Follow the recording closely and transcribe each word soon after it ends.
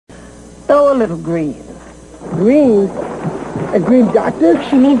Poor little Green. Green? A green doctor?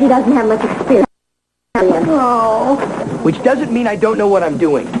 She means he doesn't have much experience. Oh. Which doesn't mean I don't know what I'm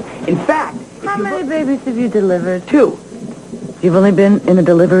doing. In fact... How many babies have you delivered? 2. You've only been in a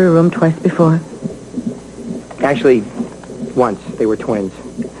delivery room twice before? Actually, once. They were twins.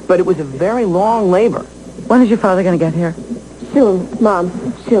 But it was a very long labor. When is your father going to get here? Soon, Mom,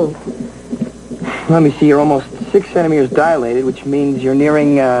 soon. Let me see, you're almost 6 centimeters dilated, which means you're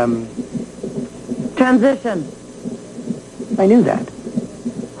nearing, Transition. I knew that.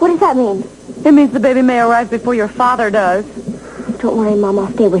 What does that mean? It means the baby may arrive before your father does. Don't worry, Mom,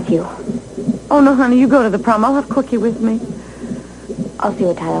 I'll stay with you. Oh, no, honey, you go to the prom. I'll have Cookie with me. I'll see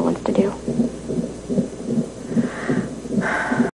what Tyler wants to do.